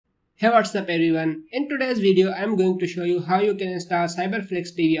Hey, what's up everyone? In today's video, I'm going to show you how you can install CyberFlix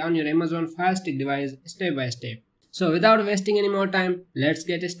TV on your Amazon FireStick device step by step. So without wasting any more time, let's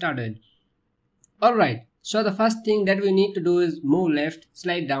get started. Alright, so the first thing that we need to do is move left,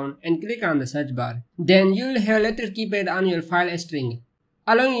 slide down and click on the search bar. Then you will have a little keypad on your file string,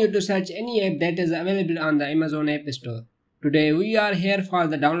 allowing you to search any app that is available on the Amazon App Store. Today we are here for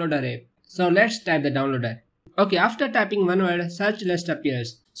the downloader app. So let's type the downloader. Okay, after typing one word, search list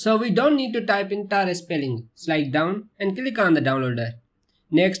appears. So we don't need to type entire spelling. Slide down and click on the downloader.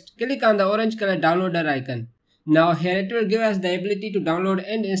 Next, click on the orange color downloader icon. Now here it will give us the ability to download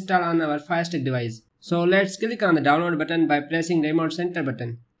and install on our FireStick device. So let's click on the download button by pressing remote center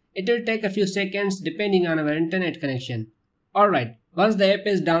button. It will take a few seconds depending on our internet connection. Alright, once the app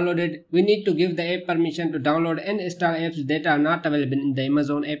is downloaded, we need to give the app permission to download and install apps that are not available in the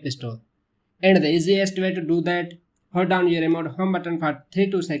Amazon App Store. And the easiest way to do that, hold down your remote home button for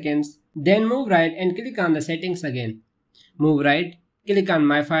 3-2 seconds, then move right and click on the settings again. Move right, click on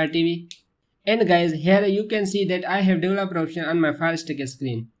My Fire TV. And guys, here you can see that I have developer option on my FireStick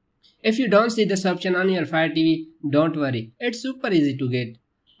screen. If you don't see this option on your Fire TV, don't worry, it's super easy to get.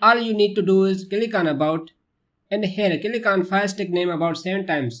 All you need to do is click on About, and here click on FireStick name about 7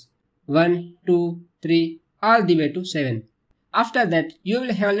 times. 1, 2, 3, all the way to 7. After that, you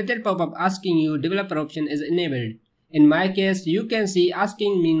will have a little pop-up asking you developer option is enabled. In my case, you can see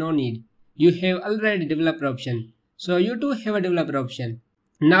asking me no need. You have already developer option. So you too have a developer option.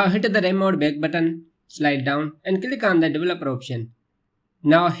 Now hit the remote back button, slide down and click on the developer option.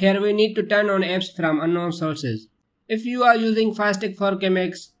 Now here we need to turn on apps from unknown sources. If you are using FireStick 4K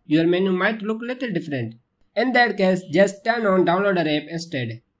Max, your menu might look little different. In that case, just turn on downloader app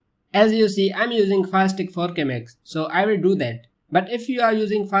instead. As you see, I'm using FireStick 4K Max, so I will do that. But if you are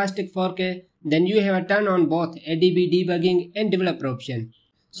using FireStick 4K, then you have a turn on both ADB debugging and developer option.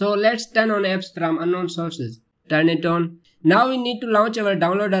 So let's turn on apps from unknown sources. Turn it on. Now we need to launch our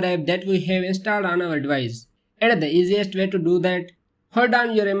downloader app that we have installed on our device. And the easiest way to do that, hold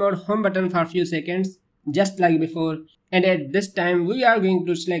down your remote home button for a few seconds, just like before. And at this time, we are going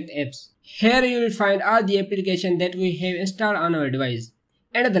to select apps. Here you will find all the applications that we have installed on our device.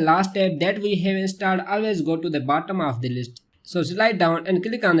 And the last app that we have installed always go to the bottom of the list. So slide down and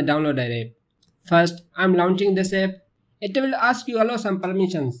click on the downloader app. First, I'm launching this app. It will ask you allow some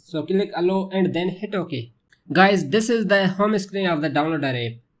permissions. So click allow and then hit OK. Guys, this is the home screen of the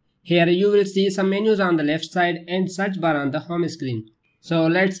downloader app. Here you will see some menus on the left side and search bar on the home screen. So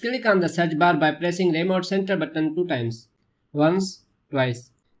let's click on the search bar by pressing remote center button 2 times. Once, twice.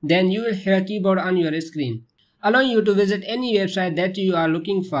 Then you will have a keyboard on your screen, allowing you to visit any website that you are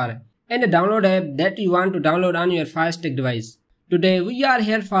looking for and a download app that you want to download on your FireStick device. Today we are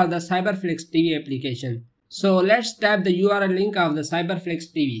here for the CyberFlix TV application. So let's type the URL link of the CyberFlix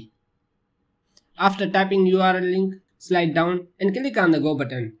TV. After typing URL link, slide down and click on the go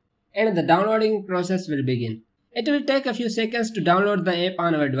button. And the downloading process will begin. It will take a few seconds to download the app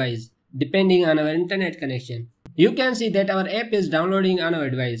on our device, depending on our internet connection. You can see that our app is downloading on our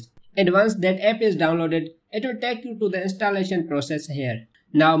device. And once that app is downloaded, it will take you to the installation process here.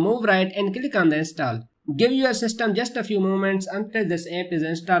 Now move right and click on the install. Give your system just a few moments until this app is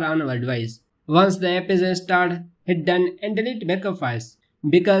installed on our device. Once the app is installed, hit done and delete backup files,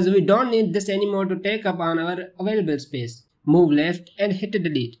 because we don't need this anymore to take up on our available space. Move left and hit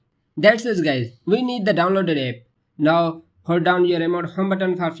delete. That's it guys, we need the downloaded app. Now hold down your remote home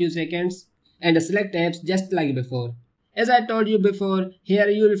button for a few seconds and select apps just like before. As I told you before, here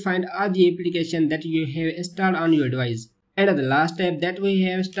you will find all the applications that you have installed on your device. And the last app that we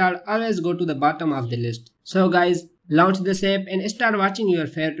have installed always go to the bottom of the list. So guys, launch this app and start watching your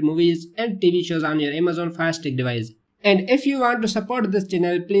favorite movies and TV shows on your Amazon FireStick device. And if you want to support this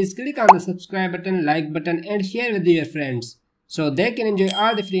channel, please click on the subscribe button, like button and share with your friends, so they can enjoy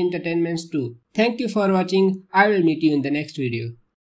all the free entertainments too. Thank you for watching. I will meet you in the next video.